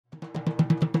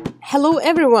Hello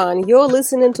everyone, you're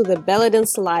listening to the Belly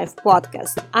Dance Live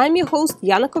podcast. I'm your host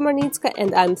Yana Komarnitska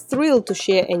and I'm thrilled to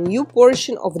share a new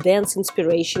portion of dance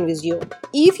inspiration with you.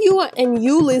 If you are a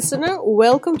new listener,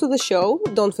 welcome to the show.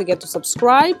 Don't forget to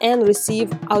subscribe and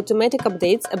receive automatic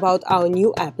updates about our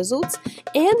new episodes.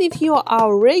 And if you are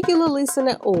our regular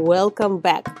listener, welcome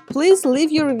back. Please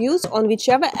leave your reviews on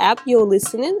whichever app you're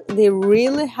listening. They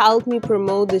really help me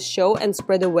promote this show and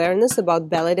spread awareness about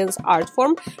belly dance art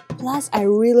form. Plus, I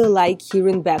really like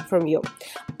hearing back from you.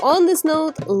 On this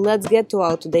note, let's get to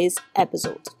our today's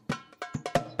episode.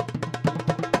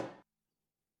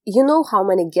 You know how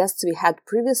many guests we had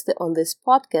previously on this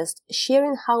podcast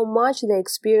sharing how much their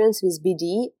experience with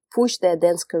BDE pushed their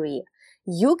dance career.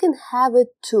 You can have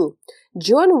it too.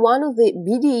 Join one of the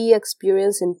BDE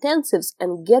experience intensives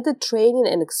and get the training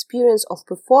and experience of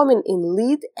performing in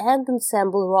lead and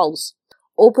ensemble roles.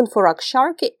 Open for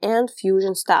Aksharki and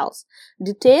fusion styles.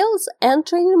 Details and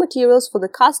training materials for the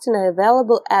casting are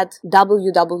available at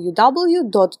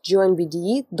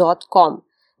www.joinbde.com.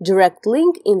 Direct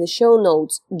link in the show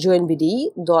notes,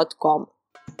 joinbde.com.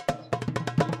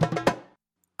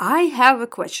 I have a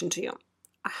question to you.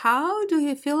 How do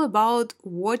you feel about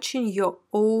watching your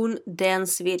own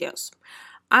dance videos?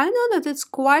 I know that it's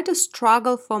quite a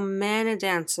struggle for many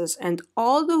dancers, and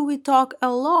although we talk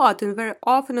a lot and very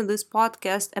often on this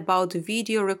podcast about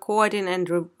video recording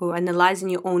and analyzing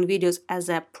your own videos as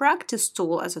a practice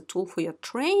tool, as a tool for your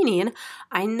training,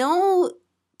 I know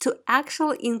to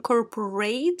actually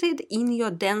incorporate it in your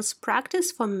dance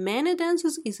practice for many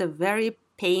dancers is a very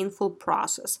painful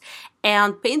process,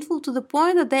 and painful to the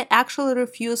point that they actually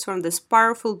refuse from this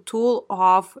powerful tool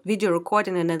of video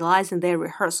recording and analyzing their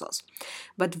rehearsals.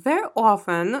 But very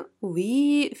often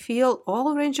we feel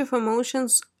all range of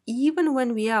emotions even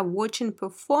when we are watching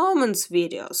performance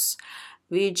videos,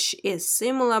 which is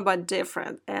similar but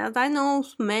different. And I know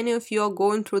many of you are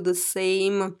going through the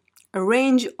same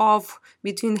range of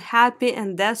between happy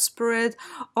and desperate,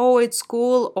 oh it's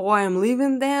cool, or I'm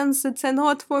leaving dance, it's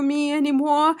not for me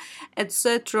anymore,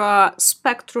 etc.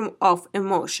 spectrum of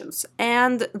emotions.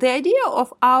 And the idea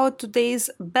of our today's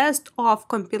best of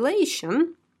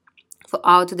compilation for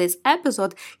our today's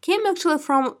episode came actually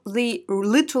from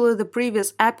literally the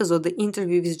previous episode, the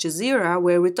interview with Jazeera,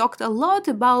 where we talked a lot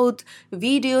about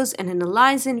videos and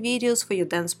analyzing videos for your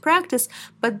dance practice.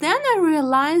 But then I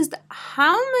realized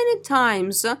how many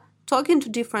times talking to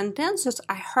different dancers,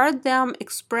 I heard them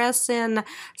expressing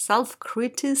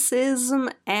self-criticism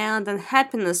and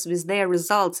unhappiness with their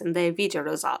results and their video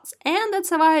results. And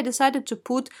that's why I decided to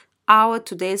put our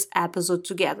today's episode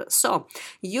together. So,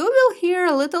 you will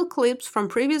hear little clips from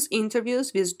previous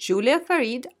interviews with Julia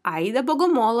Farid, Aida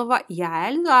Bogomolova,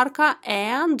 Yael Zarka,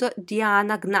 and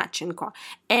Diana Gnatchenko.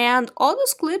 And all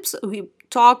those clips we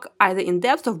talk either in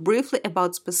depth or briefly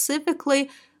about specifically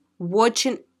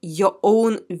watching your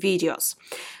own videos.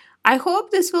 I hope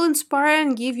this will inspire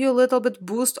and give you a little bit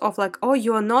boost of like, oh,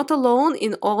 you are not alone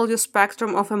in all your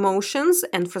spectrum of emotions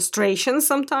and frustrations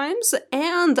sometimes.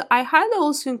 And I highly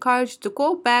also encourage you to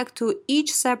go back to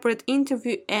each separate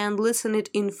interview and listen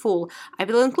it in full. I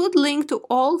will include link to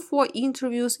all 4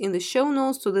 interviews in the show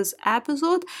notes to this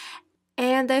episode.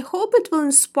 And I hope it will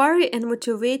inspire you and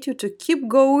motivate you to keep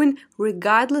going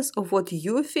regardless of what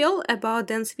you feel about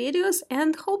dance videos,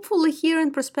 and hopefully hear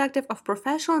in perspective of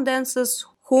professional dancers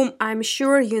whom I'm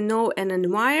sure you know and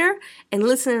admire, and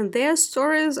listening to their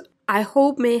stories, I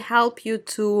hope may help you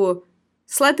to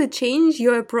slightly change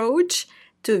your approach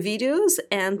to videos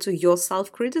and to your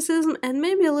self-criticism, and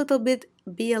maybe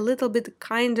be a little bit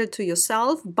kinder to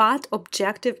yourself, but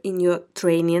objective in your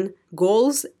training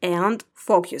goals and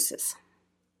focuses.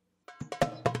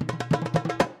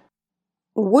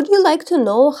 Would you like to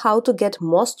know how to get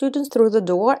more students through the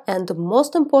door and,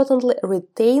 most importantly,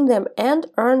 retain them and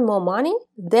earn more money?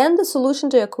 Then the solution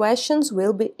to your questions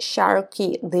will be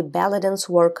Sharky, the belly dance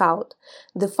workout.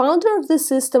 The founder of this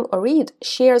system, Orit,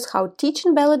 shares how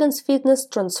teaching belly dance fitness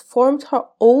transformed her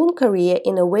own career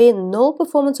in a way no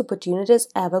performance opportunities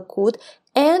ever could,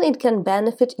 and it can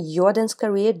benefit your dance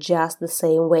career just the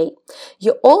same way.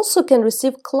 You also can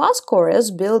receive class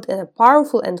courses built in a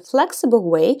powerful and flexible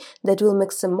way that will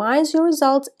maximize your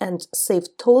results and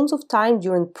save tons of time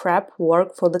during prep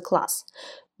work for the class.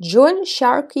 Join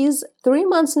Sharky's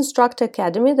 3-month instructor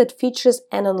academy that features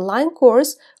an online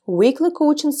course, weekly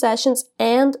coaching sessions,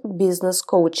 and business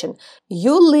coaching.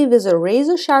 You'll leave with a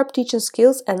razor-sharp teaching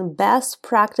skills and best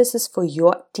practices for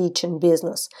your teaching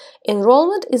business.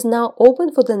 Enrollment is now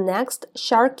open for the next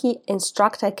Sharky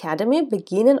Instructor Academy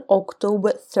beginning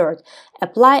October 3rd.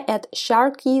 Apply at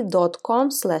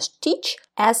sharky.com/teach,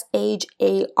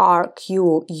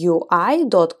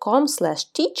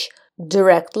 sharqui.com/teach,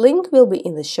 Direct link will be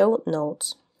in the show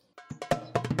notes.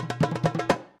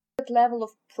 That level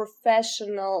of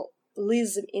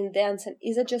professionalism in dancing,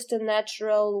 is it just a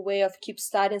natural way of keep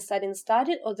studying,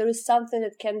 or there is something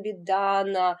that can be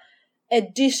done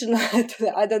additional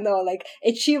to, I don't know, like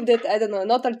achieved it, I don't know,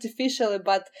 not artificially,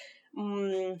 but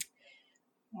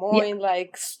more in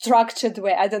like structured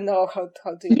way. I don't know how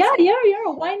to yeah,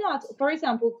 why not? For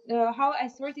example, how I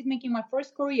started making my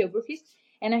first choreographies,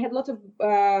 and I had lots of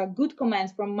good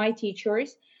comments from my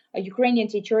teachers, Ukrainian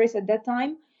teachers at that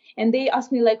time, and they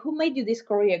asked me like, who made you this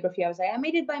choreography? I was like, I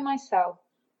made it by myself.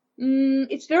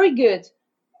 It's very good.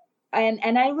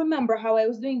 And I remember how I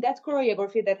was doing that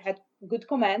choreography that had good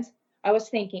comments. I was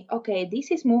thinking, okay, this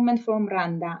is movement from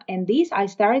Randa, and this I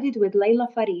started with Leila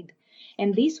Farid,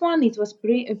 and this one it was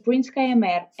Prince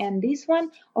Kayamer, and this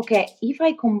one, okay, if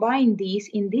I combine these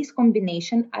in this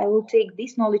combination, I will take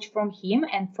this knowledge from him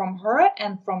and from her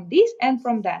and from this and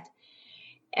from that,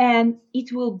 and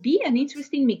it will be an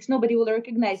interesting mix. Nobody will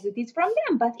recognize that it's from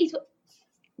them, but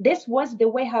this was the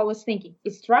way how I was thinking.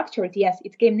 It's structured, yes.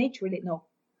 It came naturally, no.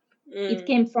 It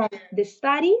came from the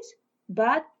studies,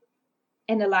 but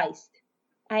analyzed.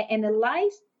 I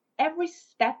analyzed every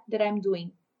step that I'm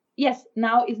doing. Yes,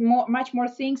 now it's much more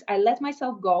things. I let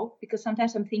myself go because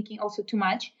sometimes I'm thinking also too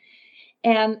much.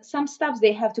 And some stuffs,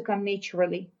 they have to come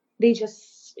naturally.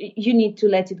 You need to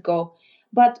let it go.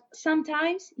 But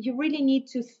sometimes you really need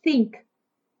to think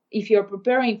if you're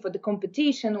preparing for the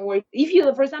competition, or if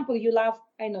you, for example, you love,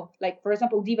 I know, like, for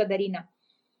example, Diva Darina.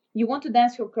 You want to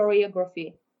dance your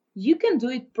choreography. You can do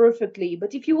it perfectly,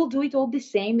 but if you will do it all the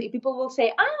same, people will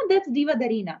say, that's Diva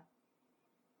Darina.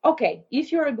 Okay, if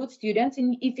you're a good student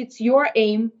and if it's your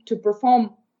aim to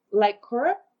perform like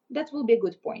her, that will be a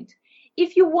good point.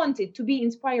 If you wanted to be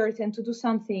inspired and to do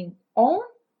something own,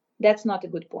 that's not a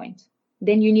good point.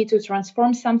 Then you need to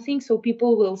transform something so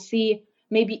people will see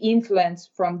maybe influence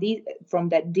from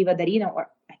that Diva Darina, or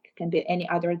it can be any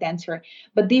other dancer,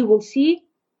 but they will see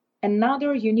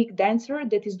another unique dancer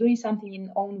that is doing something in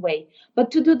own way.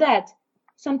 But to do that,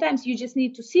 sometimes you just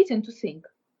need to sit and to think.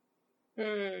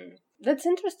 That's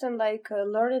interesting, like a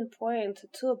learning point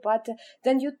too. But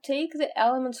then you take the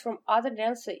elements from other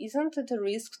dancers. Isn't it a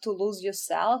risk to lose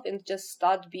yourself and just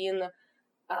start being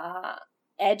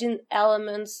adding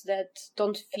elements that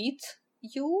don't fit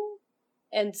you?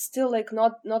 And still like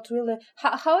not really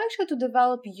how actually to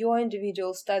develop your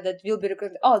individual style that will be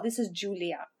recognized. Oh, this is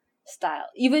Julia style,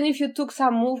 even if you took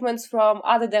some movements from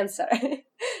other dancer.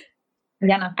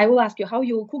 Yana, I will ask you how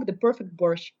you will cook the perfect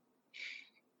borscht.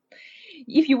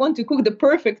 If you want to cook the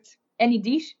perfect any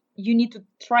dish, you need to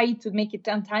try to make it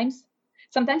 10 times.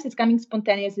 Sometimes it's coming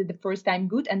spontaneously the first time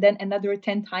good, and then another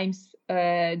 10 times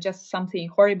just something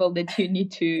horrible that you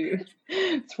need to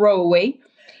throw away.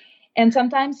 And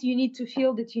sometimes you need to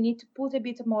feel that you need to put a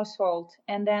bit more salt,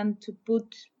 and then to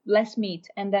put less meat,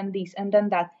 and then this and then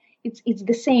that. It's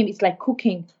the same. It's like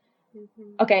cooking.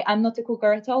 Okay, I'm not a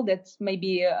cooker at all. That's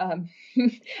maybe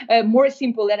more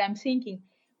simple that I'm thinking,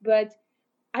 but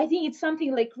I think it's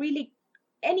something like really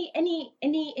any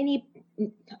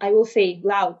I will say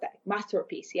loud like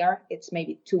masterpiece. Yeah, it's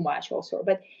maybe too much also,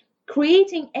 but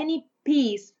creating any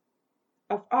piece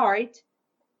of art,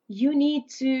 you need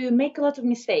to make a lot of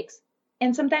mistakes.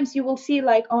 And sometimes you will see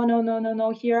like, oh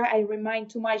no, here I remind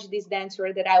too much this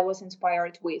dancer that I was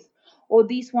inspired with, or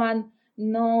this one,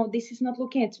 no, this is not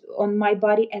looking on my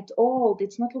body at all.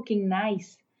 It's not looking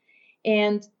nice.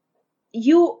 And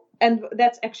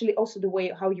that's actually also the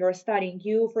way how you're studying.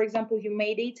 You, for example, you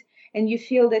made it and you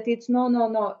feel that it's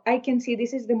no, I can see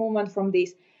this is the moment from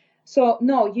this. So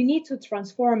no, you need to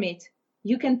transform it.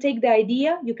 You can take the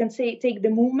idea, you can take the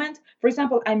movement. For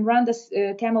example, I'm Randa's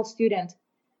camel student.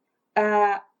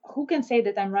 Who can say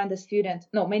that I'm Randa's student?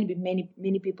 No,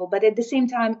 many people, but at the same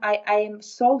time, I am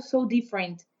so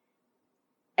different.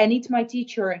 And it's my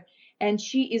teacher, and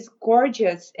she is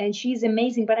gorgeous and she's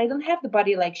amazing, but I don't have the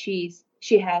body like she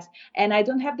has, and I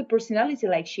don't have the personality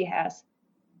like she has.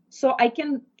 So I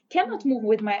cannot move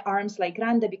with my arms like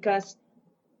Randa because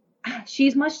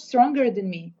she's much stronger than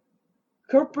me.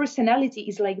 Her personality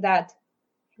is like that.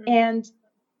 And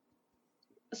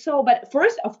so, but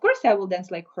first, of course, I will dance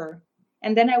like her,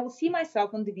 and then I will see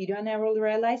myself on the video and I will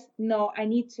realize, no, I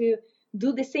need to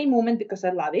do the same movement because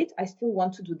I love it. I still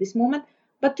want to do this movement,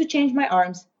 but to change my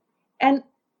arms. And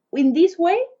in this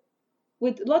way,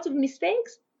 with lots of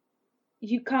mistakes,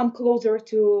 you come closer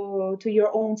to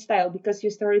your own style because you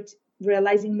start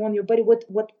realizing more on your body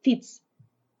what fits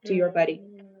to your body.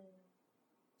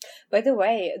 By the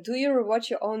way, do you rewatch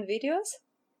your own videos?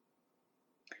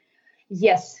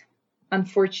 Yes,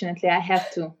 unfortunately, I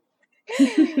have to.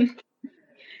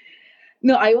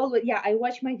 No, I always, yeah, I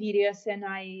watch my videos, and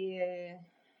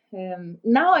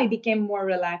now I became more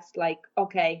relaxed. Like,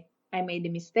 okay, I made a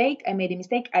mistake.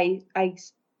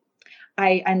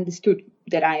 I understood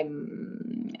that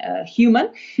I'm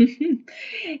human,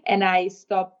 and I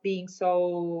stopped being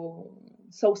so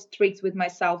strict with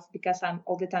myself, because I'm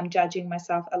all the time judging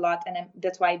myself a lot, and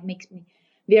that's why it makes me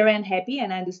very unhappy.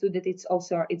 And I understood that it's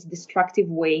destructive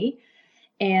way,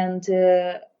 and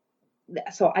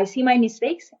so I see my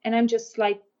mistakes, and I'm just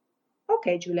like,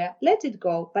 okay, Julia, let it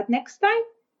go, but next time,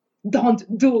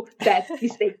 don't do that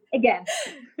mistake again.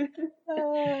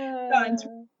 Don't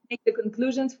make the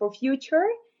conclusions for future,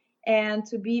 and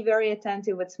to be very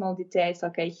attentive with small details.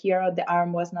 Okay, here the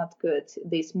arm was not good,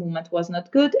 this movement was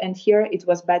not good, and here it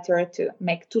was better to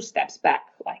make 2 steps back,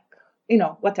 like,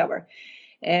 whatever.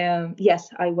 Yes,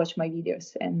 I watch my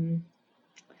videos, and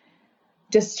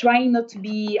just trying not to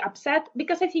be upset,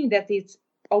 because I think that it's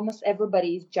almost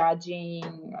everybody is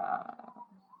judging,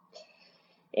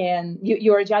 and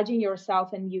you are judging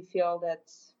yourself, and you feel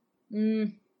that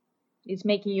it's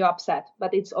making you upset,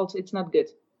 but it's not good.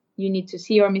 You need to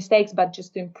see your mistakes, but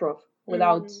just to improve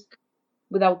without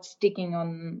sticking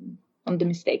on the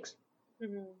mistakes.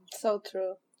 So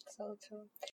true.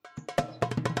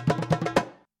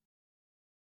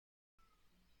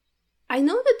 I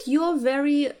know that you're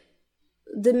very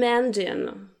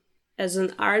demanding as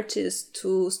an artist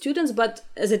to students, but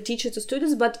as a teacher to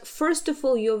students, but first of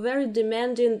all, you're very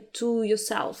demanding to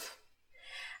yourself.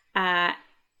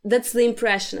 That's the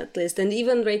impression, at least. And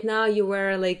even right now, you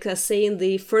were like saying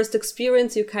the first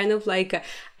experience, you kind of like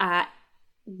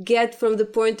get from the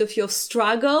point of view of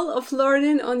struggle of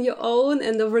learning on your own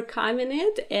and overcoming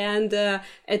it. And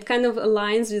it kind of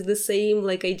aligns with the same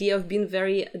like idea of being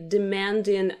very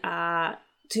demanding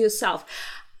to yourself.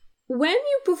 When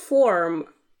you perform,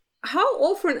 how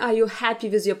often are you happy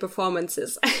with your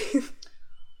performances?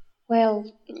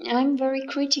 Well, I'm very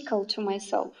critical to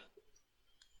myself.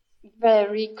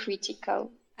 Very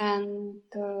critical. And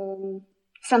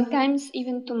sometimes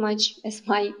even too much, as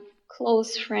my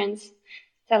close friends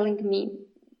telling me.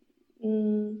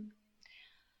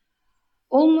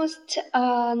 Almost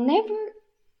never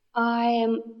I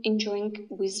am enjoying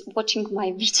with watching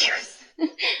my videos.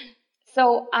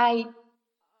 So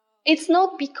it's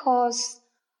not because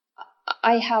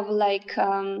I have like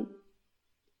a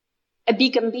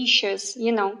big ambitious,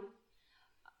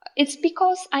 It's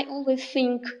because I always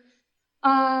think,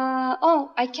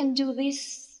 I can do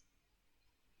this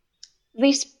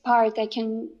part, I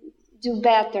can do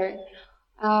better.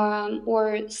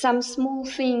 Or some small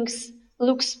things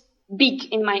looks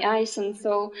big in my eyes, and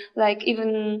so like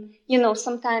even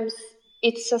sometimes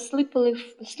it's a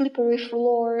slippery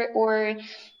floor, or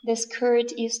the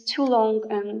skirt is too long,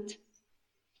 and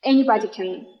anybody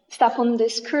can step on the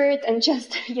skirt, and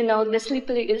just the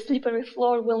slippery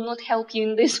floor will not help you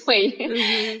in this way.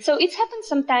 Mm-hmm. So it happens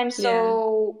sometimes. Yeah.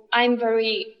 So I'm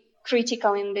very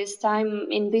critical in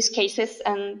these cases,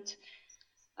 and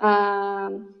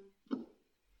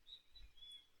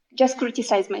just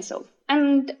criticize myself,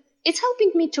 and it's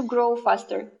helping me to grow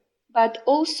faster. But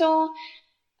also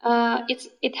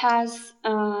it has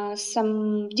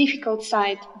some difficult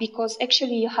side, because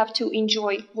actually you have to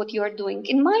enjoy what you are doing.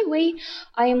 In my way,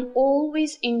 I am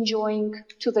always enjoying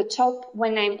to the top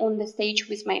when I'm on the stage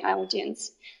with my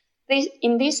audience.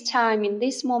 In this time, in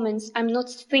these moments, I'm not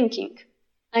thinking,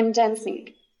 I'm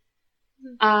dancing.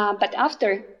 But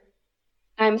after,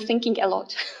 I'm thinking a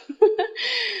lot.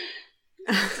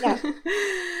 Yeah.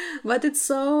 But it's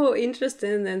so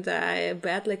interesting, and I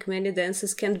bet like many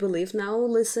dancers can't believe now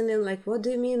listening, like, what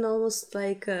do you mean almost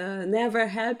like never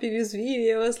happy with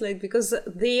videos? Like, because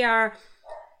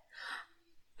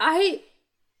I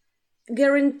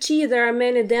guarantee there are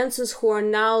many dancers who are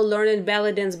now learning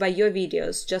belly dance by your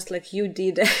videos, just like you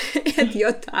did at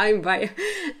your time by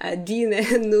Dina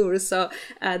and Noor. So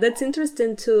that's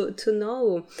interesting to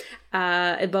know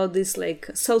about this like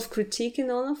self-critique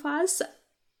in all of us.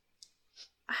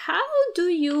 How do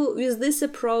you, with this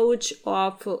approach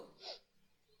of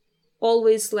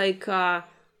always like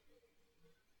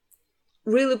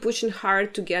really pushing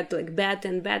hard to get like better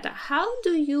and better, how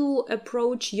do you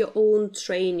approach your own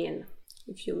training?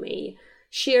 If you may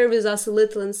share with us a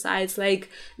little insights, like,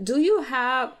 do you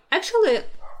have actually,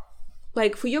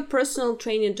 like, for your personal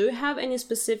training, do you have any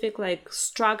specific like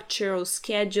structure or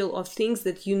schedule of things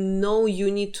that you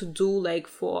need to do, like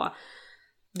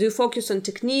do you focus on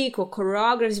technique or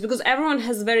choreography? Because everyone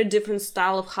has very different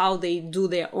style of how they do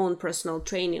their own personal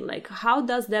training. Like, how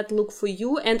does that look for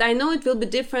you? And I know it will be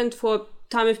different for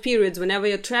time of periods, whenever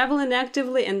you're traveling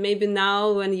actively, and maybe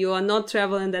now when you are not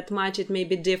traveling that much, it may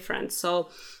be different. So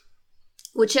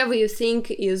whichever you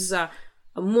think is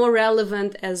more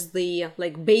relevant as the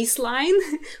like baseline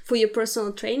for your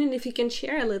personal training, if you can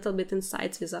share a little bit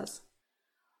insights with us.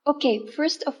 Okay,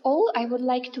 first of all, I would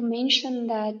like to mention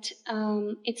that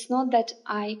it's not that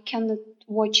I cannot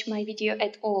watch my video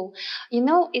at all. You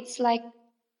know, it's like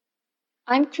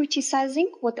I'm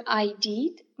criticizing what I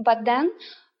did, but then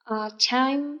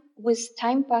with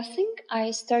time passing,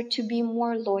 I start to be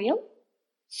more loyal.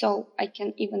 So I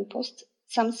can even post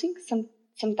something.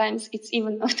 Sometimes it's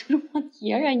even after 1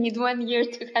 year. I need 1 year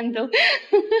to handle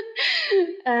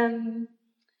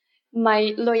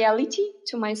my loyalty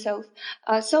to myself.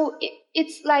 So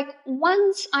it's like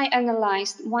once I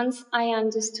analyzed, once I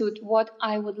understood what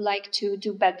I would like to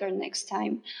do better next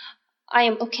time, I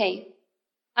am okay.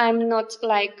 I'm not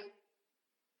like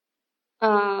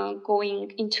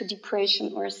going into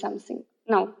depression or something.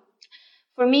 No.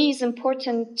 For me, it's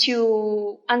important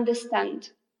to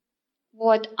understand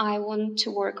what I want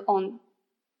to work on,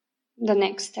 the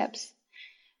next steps.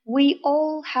 We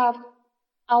all have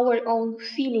our own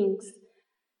feelings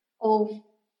of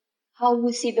how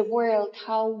we see the world,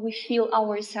 how we feel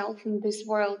ourselves in this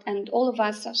world, and all of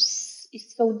us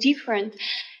is so different,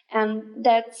 and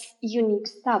that's unique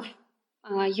stuff,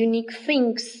 unique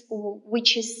things,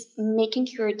 which is making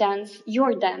your dance,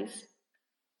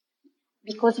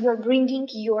 because you're bringing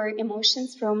your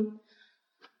emotions from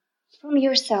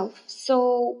yourself.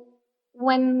 So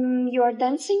when you are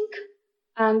dancing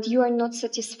and you are not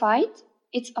satisfied,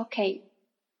 it's okay.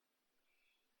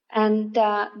 And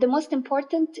the most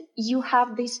important, you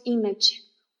have this image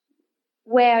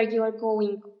where you are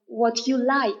going, what you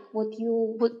like, what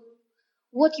you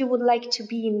would like to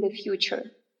be in the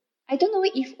future. I don't know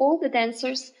if all the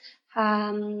dancers have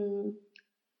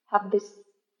this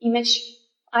image.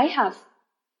 I have.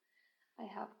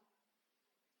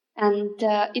 And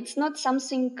it's not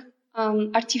something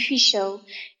artificial.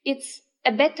 It's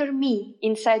a better me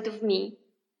inside of me,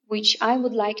 which I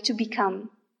would like to become.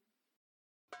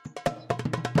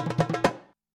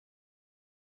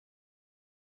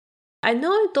 I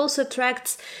know it also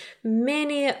attracts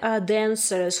many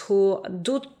dancers who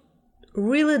do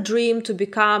really dream to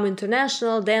become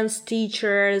international dance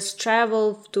teachers,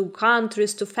 travel to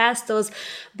countries, to festivals.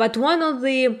 But one of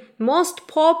the most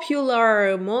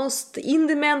popular, most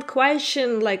in-demand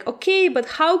question, like, okay, but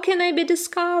how can I be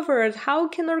discovered? How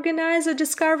can organizer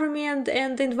discover me and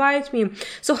invite me?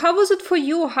 So how was it for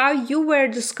you? How you were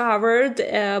discovered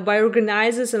by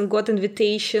organizers and got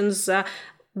invitations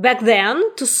back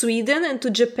then to Sweden and to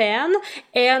Japan?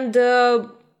 And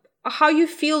how you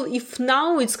feel if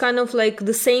now it's kind of like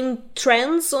the same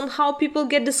trends on how people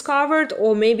get discovered,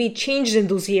 or maybe it changed in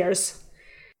those years?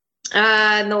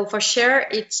 No, for sure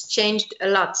it's changed a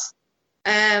lot.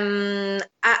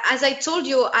 As I told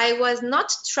you, I was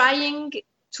not trying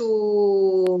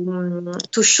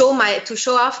to show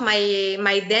off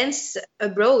my dance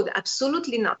abroad.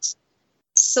 Absolutely not.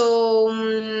 So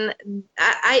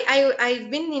I've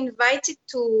been invited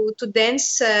to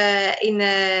dance in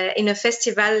a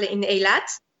festival in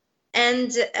Eilat, and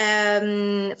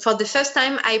for the first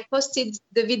time I posted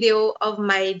the video of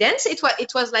my dance. It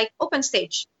was like open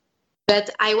stage, but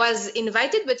I was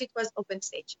invited, but it was open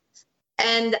stage,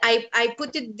 and I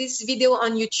put this video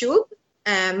on YouTube.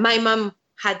 My mom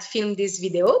had filmed this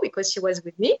video because she was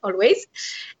with me always,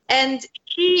 and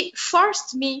she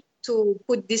forced me to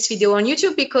put this video on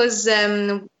YouTube because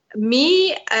I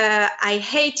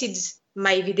hated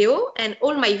my video and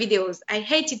all my videos. I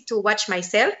hated to watch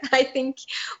myself. I think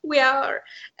we are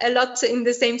a lot in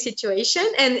the same situation,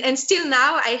 and still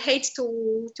now I hate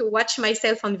to watch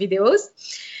myself on videos.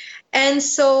 And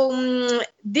so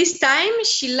this time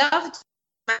she loved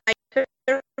my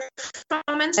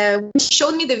performance. When she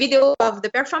showed me the video of the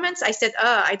performance, I said,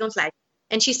 I don't like.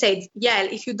 And she said, yeah,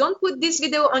 if you don't put this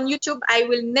video on YouTube, I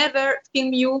will never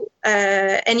film you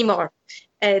anymore.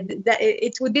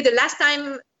 It would be the last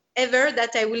time ever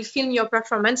that I will film your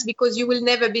performance because you will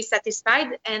never be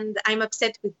satisfied, and I'm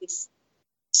upset with this.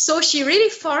 So she really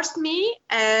forced me.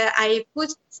 I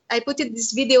put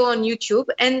this video on YouTube,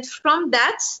 and from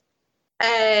that,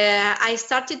 I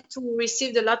started to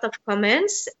receive a lot of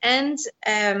comments, and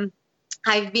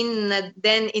I've been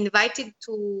then invited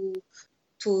to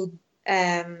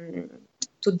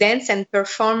dance and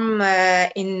perform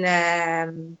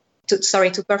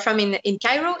to perform in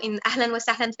Cairo in Ahlan wa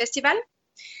Sahlan Festival,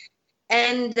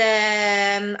 and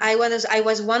I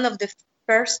was one of the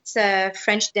first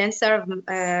French dancer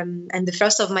and the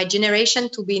first of my generation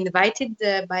to be invited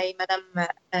by Madame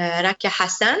Rakia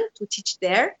Hassan to teach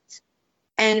there.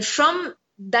 And from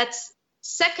that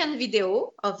second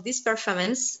video of this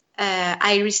performance,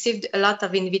 I received a lot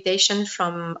of invitations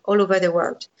from all over the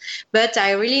world, but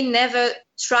I really never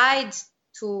tried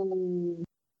to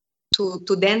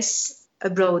dance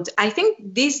abroad. I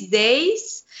think these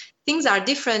days things are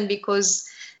different because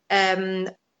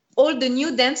all the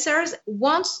new dancers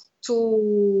want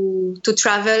to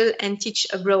travel and teach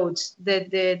abroad.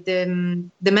 The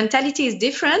mentality is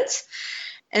different,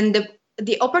 and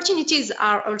the opportunities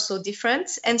are also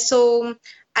different. And so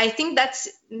I think that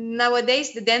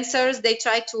nowadays the dancers, they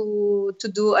try to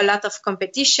do a lot of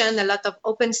competition, a lot of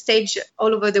open stage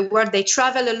all over the world. They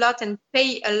travel a lot and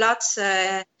pay a lot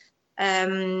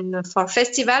for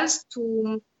festivals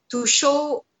to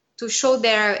show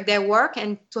their work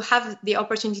and to have the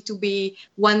opportunity to be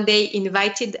one day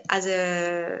invited as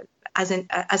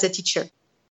a teacher.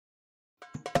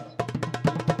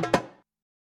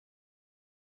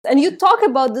 And you talk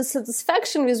about the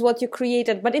satisfaction with what you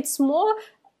created, but it's more,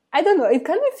 I don't know, it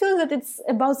kind of feels that it's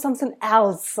about something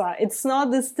else. It's not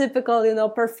this typical,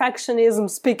 perfectionism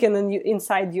speaking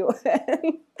inside you.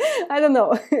 I don't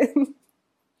know.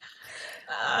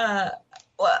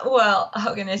 Well,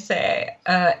 how can I say?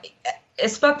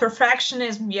 It's about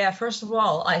perfectionism, yeah, first of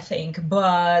all, I think.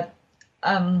 But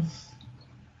I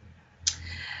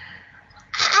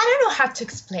don't know how to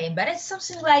explain, but it's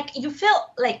something like you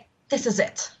feel like this is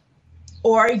it.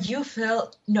 Or you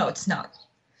feel, no, it's not.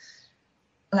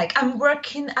 Like I'm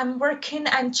working, I'm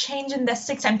changing the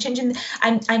sticks, I'm changing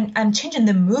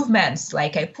the movements.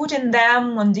 Like I put in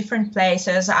them on different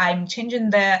places. I'm changing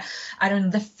the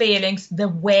feelings, the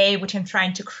way which I'm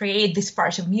trying to create this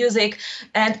part of music.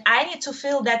 And I need to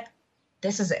feel that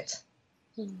this is it.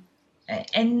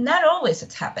 And not always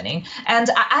it's happening. And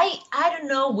I don't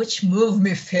know which move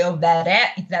me feel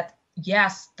that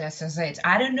yes, this is it.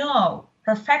 I don't know.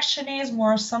 Perfectionism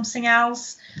or something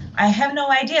else. I have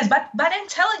no ideas, but I'm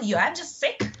telling you, I'm just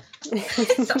sick.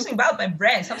 It's something about my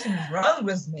brain, something wrong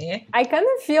with me. I kind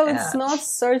of feel it's not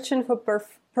searching for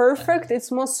perfect, it's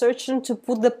more searching to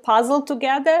put the puzzle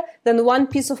together. Then one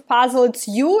piece of puzzle, it's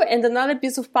you, and another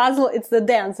piece of puzzle, it's the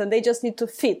dance, and they just need to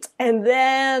fit. And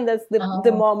then that's the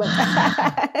moment.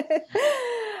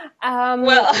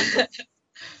 Well,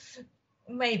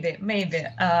 maybe.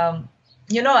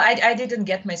 I didn't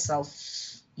get myself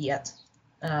yet.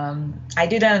 I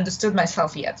didn't understood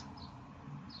myself yet.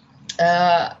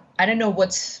 I don't know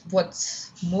what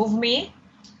moved me,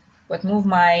 what moved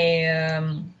my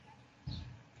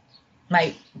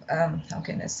how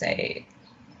can I say?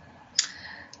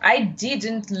 I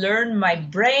didn't learn my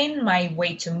brain, my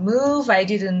way to move. I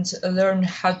didn't learn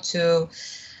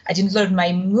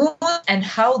my mood and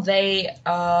how they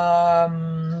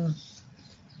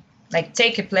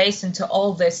take a place into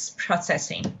all this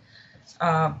processing.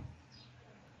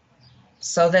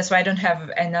 So that's why I don't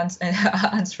have an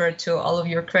answer to all of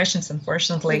your questions,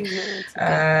 unfortunately.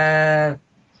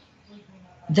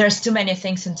 There's too many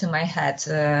things into my head.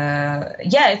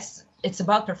 It's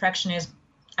about perfectionism,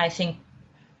 I think,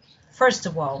 first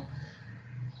of all.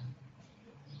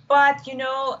 But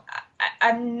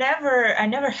I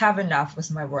never have enough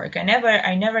with my work. I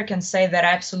never can say that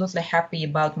I'm absolutely happy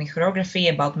about my choreography,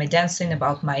 about my dancing,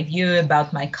 about my view,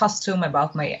 about my costume,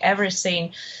 about my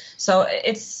everything. So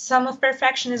it's some of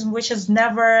perfectionism which is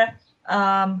never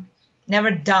done.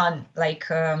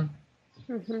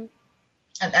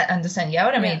 Understand? Yeah,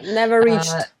 what I mean? Never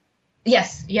reached.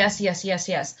 Yes.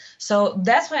 So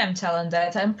that's why I'm telling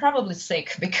that I'm probably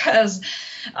sick because.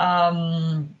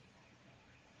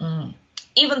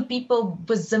 Even people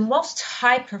with the most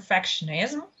high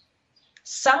perfectionism,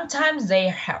 sometimes they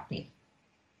are happy.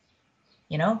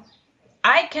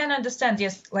 I can understand,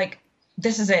 yes,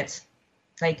 this is it.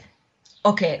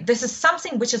 Okay, this is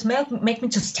something which is make me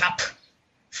to stop,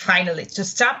 finally, to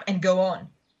stop and go on.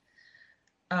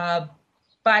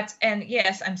 And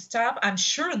yes, I'm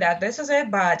sure that this is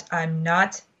it, but I'm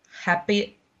not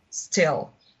happy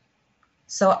still.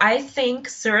 So I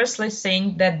seriously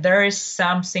think that there is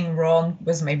something wrong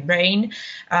with my brain.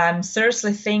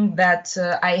 Seriously think that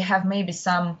I have maybe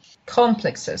some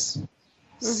complexes.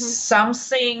 Mm-hmm.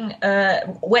 Something,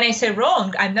 when I say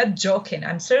wrong, I'm not joking.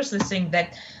 I'm seriously saying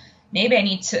that maybe I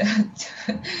need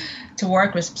to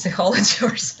work with psychology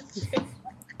or something.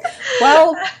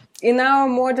 Well, in our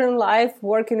modern life,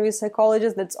 working with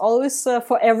psychologists, that's always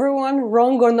for everyone,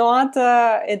 wrong or not.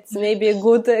 It's maybe a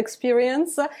good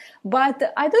experience. But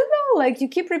I don't know, you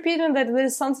keep repeating that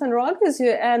there's something wrong with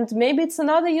you, and maybe it's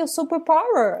another your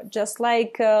superpower, just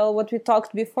like what we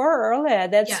talked before earlier.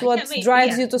 That's what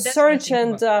drives you to search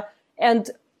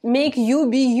and make you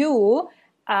be you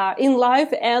in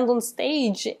life and on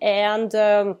stage. And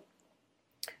who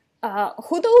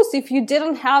knows, if you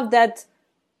didn't have that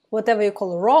whatever you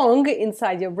call wrong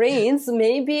inside your brains,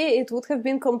 maybe it would have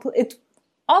been it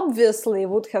obviously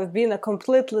would have been a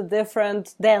completely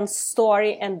different dance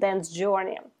story and dance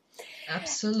journey.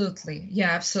 Absolutely.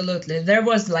 Yeah, absolutely. There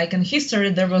was, like, in history,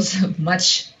 there was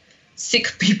much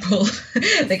sick people.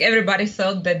 Like, everybody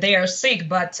thought that they are sick,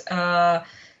 but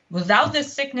without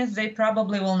this sickness, they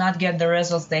probably will not get the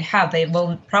results they have. They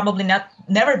will probably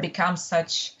never become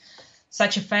such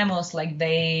a famous like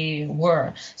they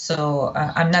were. So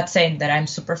I'm not saying that I'm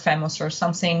super famous or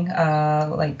something.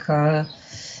 I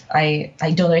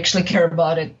don't actually care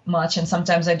about it much, and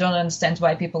sometimes I don't understand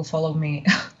why people follow me.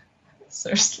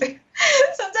 Seriously.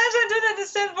 Sometimes I don't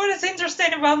understand what is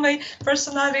interesting about my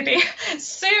personality.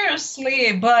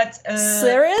 Seriously, but...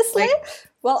 seriously? Like,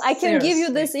 well, I can give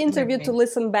you this interview to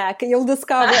listen back. You'll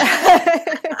discover.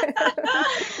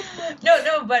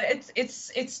 No, but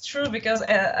it's true, because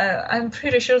I'm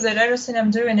pretty sure that everything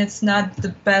I'm doing, it's not the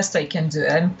best I can do.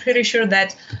 I'm pretty sure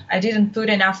that I didn't put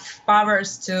enough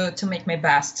powers to make my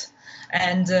best.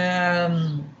 And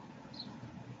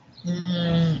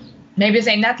maybe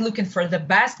they're not looking for the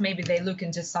best. Maybe they look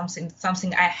into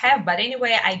something I have. But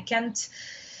anyway, I can't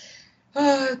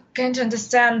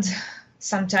understand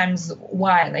sometimes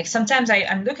why. Like, sometimes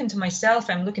I'm looking to myself,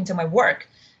 I'm looking to my work.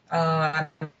 I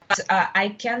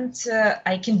can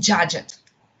judge it.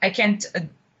 I can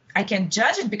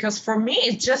judge it, because for me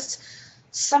it's just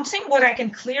something what I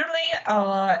can clearly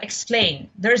explain.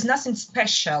 There's nothing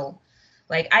special.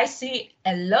 Like, I see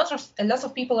a lot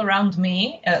of people around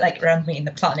me, around me in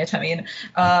the planet, I mean,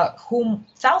 whom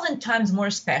 1,000 times more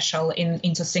special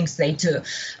into things they do.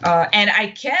 And I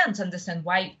can't understand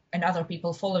why other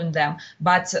people following them.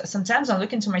 But sometimes I'm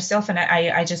looking to myself, and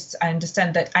I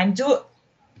understand that I'm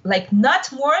like,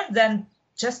 not more than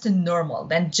just a normal,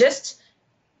 than just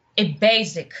a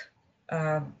basic,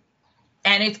 and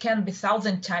it can be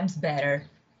 1,000 times better.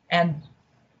 And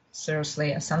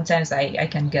seriously, sometimes I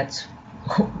can get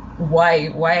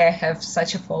why I have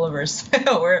such a followers.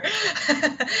 Or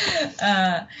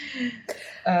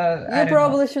you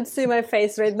probably should see my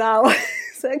face right now.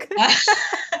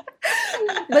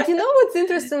 But you know what's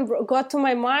interesting got to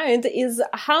my mind is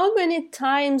how many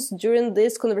times during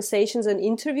these conversations and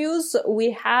interviews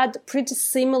we had pretty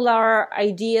similar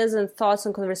ideas and thoughts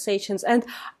and conversations. And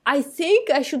I think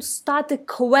I should start a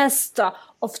quest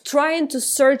of trying to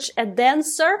search a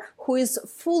dancer who is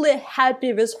fully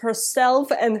happy with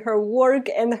herself and her work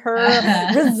and her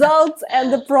results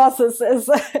and the processes.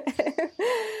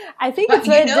 I think it's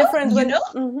very different when...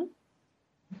 Mm-hmm.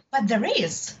 But there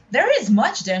is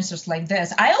much dancers like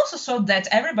this. I also thought that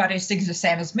everybody thinks the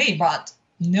same as me, but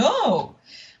no.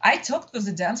 I talked with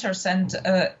the dancers, and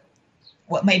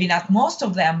well, maybe not most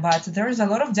of them, but there is a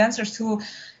lot of dancers who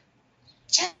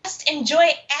just enjoy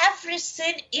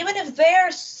everything, even if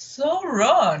they're so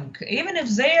wrong, even if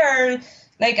they are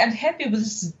like unhappy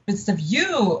with the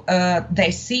view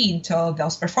they see into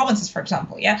those performances, for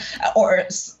example, yeah. Or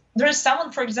there is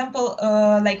someone, for example,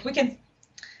 like we can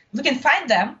find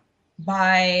them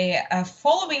by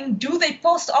following, do they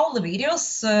post all the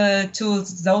videos to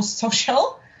those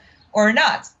social or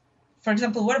not? For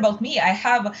example, what about me?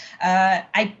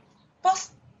 I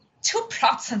post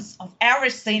 2% of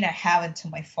everything I have into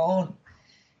my phone.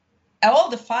 All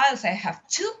the files I have,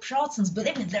 2%.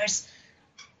 Believe me, there's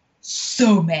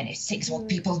so many things what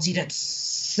people didn't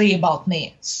see about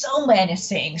me. So many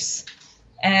things.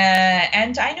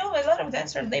 And I know a lot of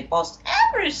dancers, they post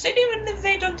everything, even if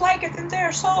they don't like it in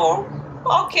there. So,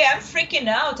 okay, I'm freaking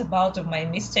out about my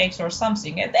mistakes or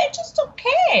something, and they're just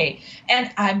okay.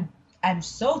 And I'm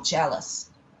so jealous.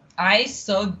 I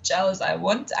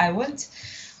want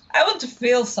to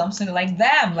feel something like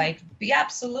them. Like, be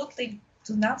absolutely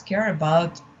do not care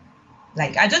about.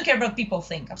 Like, I don't care about people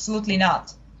think. Absolutely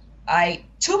not. I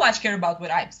too much care about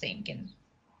what I'm thinking.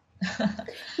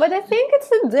 But I think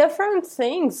it's a different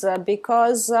things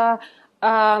because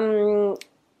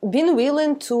being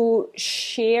willing to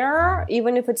share,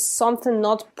 even if it's something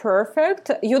not perfect,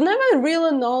 you never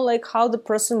really know like how the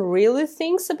person really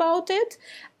thinks about it.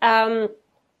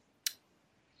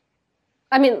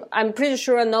 I mean, I'm pretty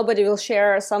sure nobody will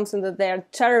share something that they're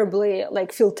terribly,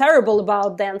 like, feel terrible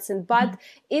about dancing. But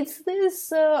it's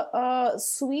this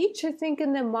switch, I think,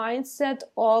 in the mindset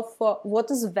of what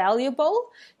is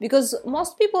valuable. Because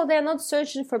most people, they're not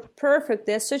searching for perfect,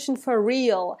 they're searching for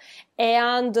real.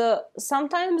 And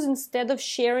sometimes instead of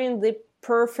sharing the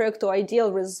perfect or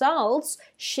ideal results,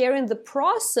 sharing the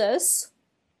process,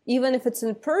 even if it's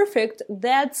imperfect,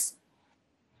 that's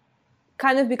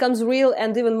kind of becomes real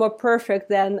and even more perfect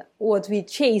than what we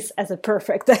chase as a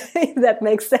perfect, if that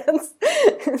makes sense.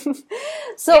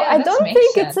 So Yeah, I that don't makes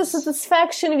think it's a sense.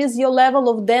 satisfaction with your level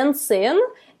of dancing.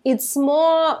 It's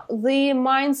more the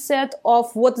mindset of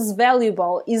what is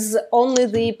valuable. Is only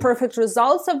the perfect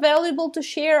results are valuable to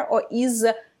share, or is,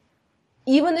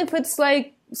 even if it's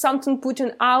like something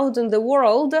putting out in the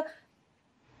world,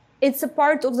 it's a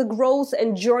part of the growth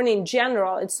and journey in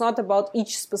general. It's not about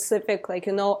each specific, like,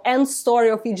 end story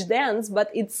of each dance, but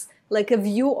it's like a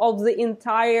view of the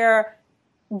entire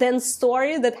dance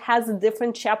story that has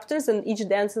different chapters, and each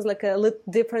dance is like a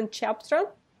different chapter.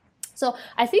 So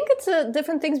I think it's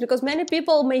different things, because many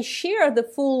people may share the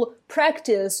full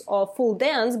practice or full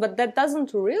dance, but that doesn't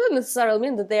really necessarily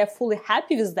mean that they are fully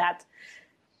happy with that.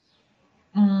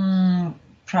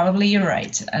 Probably you're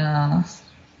right.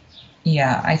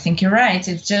 Yeah, I think you're right.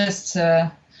 It's just,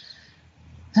 I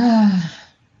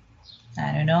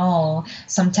don't know.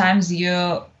 Sometimes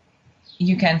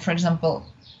you can, for example,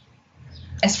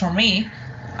 as for me,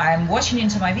 I'm watching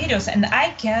into my videos and I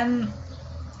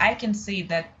can see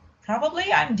that probably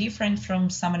I'm different from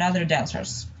some other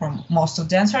dancers, from most of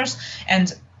dancers,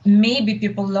 and maybe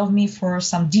people love me for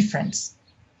some difference.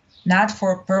 Not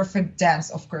for perfect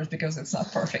dance, of course, because it's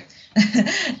not perfect.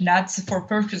 Not for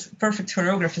perfect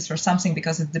choreographies or something,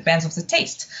 because it depends on the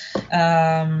taste.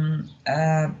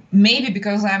 Maybe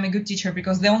because I'm a good teacher,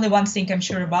 because the only one thing I'm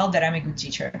sure about that I'm a good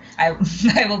teacher. I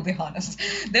will be honest.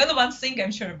 The only one thing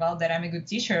I'm sure about that I'm a good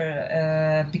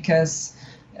teacher, because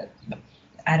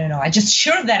I don't know. I'm just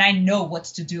sure that I know what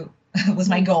to do. Was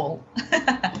my goal.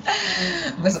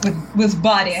 with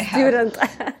body I have.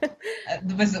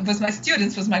 With my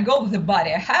students, was my goal with the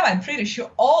body I have. I'm pretty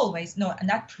sure always, no,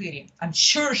 not pretty. I'm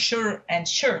sure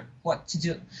what to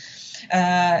do.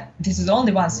 This is the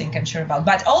only one thing I'm sure about.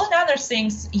 But all the other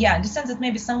things, yeah, in the sense that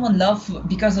maybe someone loves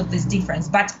because of this difference.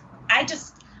 But I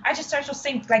just start to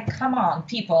think, like, come on,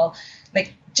 people,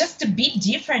 like, just to be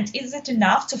different, is it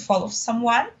enough to follow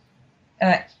someone?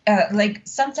 Like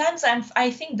sometimes I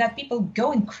think that people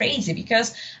going crazy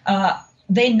because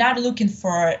they're not looking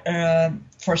for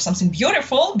something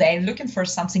beautiful. They're looking for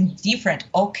something different.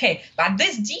 Okay, but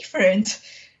this different,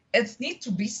 it needs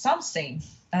to be something,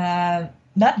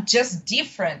 not just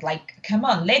different. Like, come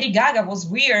on, Lady Gaga was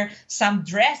weird. Some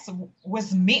dress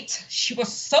was meat. She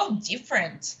was so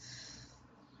different.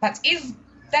 But is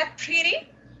that pretty?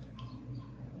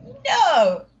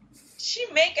 No. She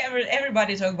make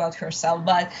everybody talk about herself,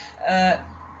 but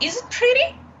is it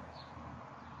pretty?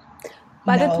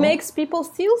 But no. It makes people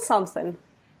feel something,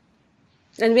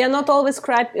 and we are not always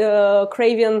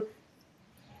craving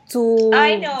to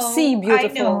see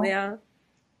beautiful. I know. Yeah,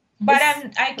 but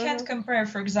I can't compare.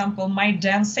 For example, my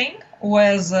dancing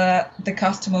was the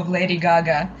costume of Lady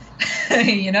Gaga,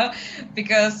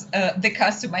 because the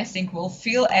costume, I think, will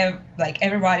feel like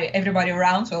everybody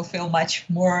around will feel much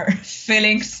more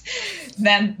feelings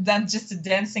than just a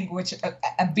dancing, which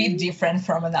a bit different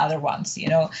from another ones,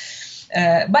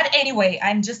 But anyway,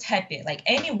 I'm just happy.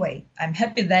 I'm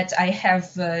happy that I have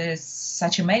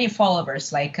such many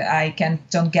followers. Like, I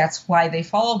don't guess why they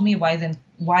follow me,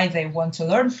 why they want to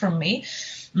learn from me.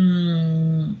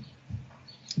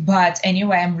 But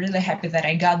anyway, I'm really happy that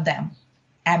I got them.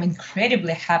 I'm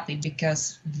incredibly happy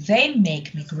because they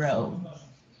make me grow.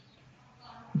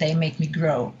 They make me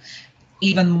grow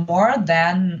even more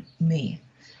than me.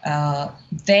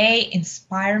 They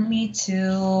inspire me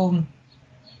to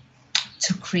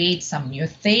create some new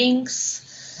things.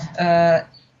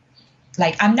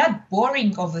 Like, I'm not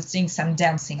boring of the things I'm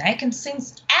dancing. I can sing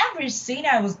every scene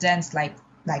I was danced like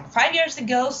 5 years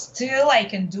ago. Still, I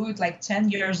can do it like 10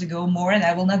 years ago more, and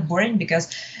I will not boring because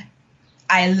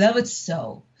I love it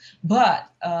so. But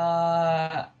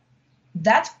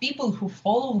that people who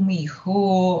follow me,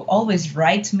 who always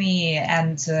write me,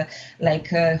 and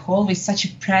who always such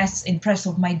impressed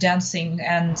of my dancing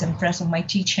and impressed of my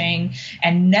teaching,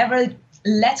 and never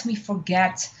let me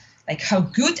forget like how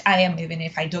good I am, even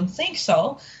if I don't think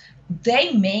so.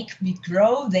 They make me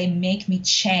grow. They make me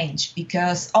change,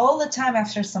 because all the time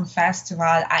after some festival,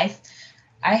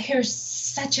 I hear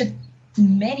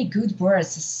many good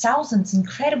words, thousands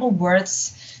incredible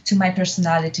words to my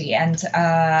personality, and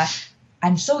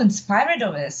I'm so inspired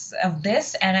of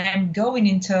this, and I'm going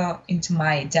into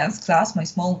my dance class, my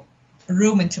small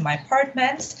room, into my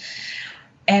apartment,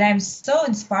 and I'm so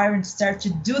inspired and start to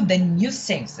do the new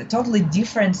things, the totally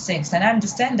different things, and I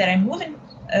understand that I'm moving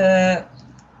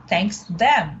thanks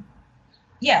them.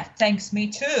 Yeah, thanks me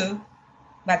too,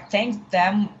 but thanks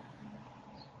them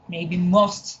maybe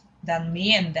most than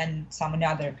me, and then some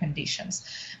other conditions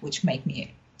which make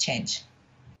me change.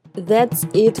 That's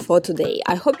it for today.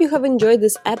 I hope you have enjoyed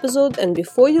this episode, and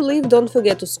before you leave, don't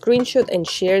forget to screenshot and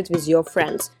share it with your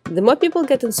friends. The more people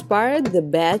get inspired, the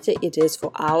better it is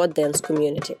for our dance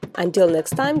community. Until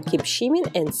next time, keep shimmying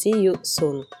and see you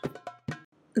soon.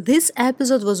 This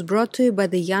episode was brought to you by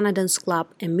the Yana Dance Club,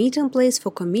 a meeting place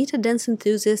for committed dance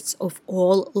enthusiasts of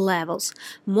all levels.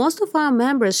 Most of our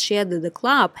members shared that the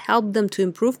club helped them to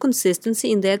improve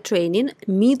consistency in their training,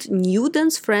 meet new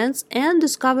dance friends, and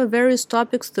discover various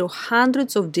topics through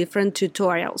hundreds of different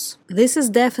tutorials. This is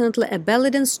definitely a belly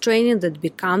dance training that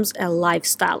becomes a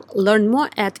lifestyle. Learn more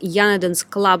at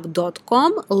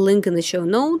yanadanceclub.com, link in the show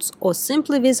notes, or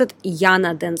simply visit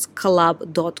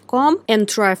yanadanceclub.com and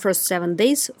try for 7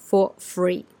 days for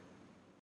free.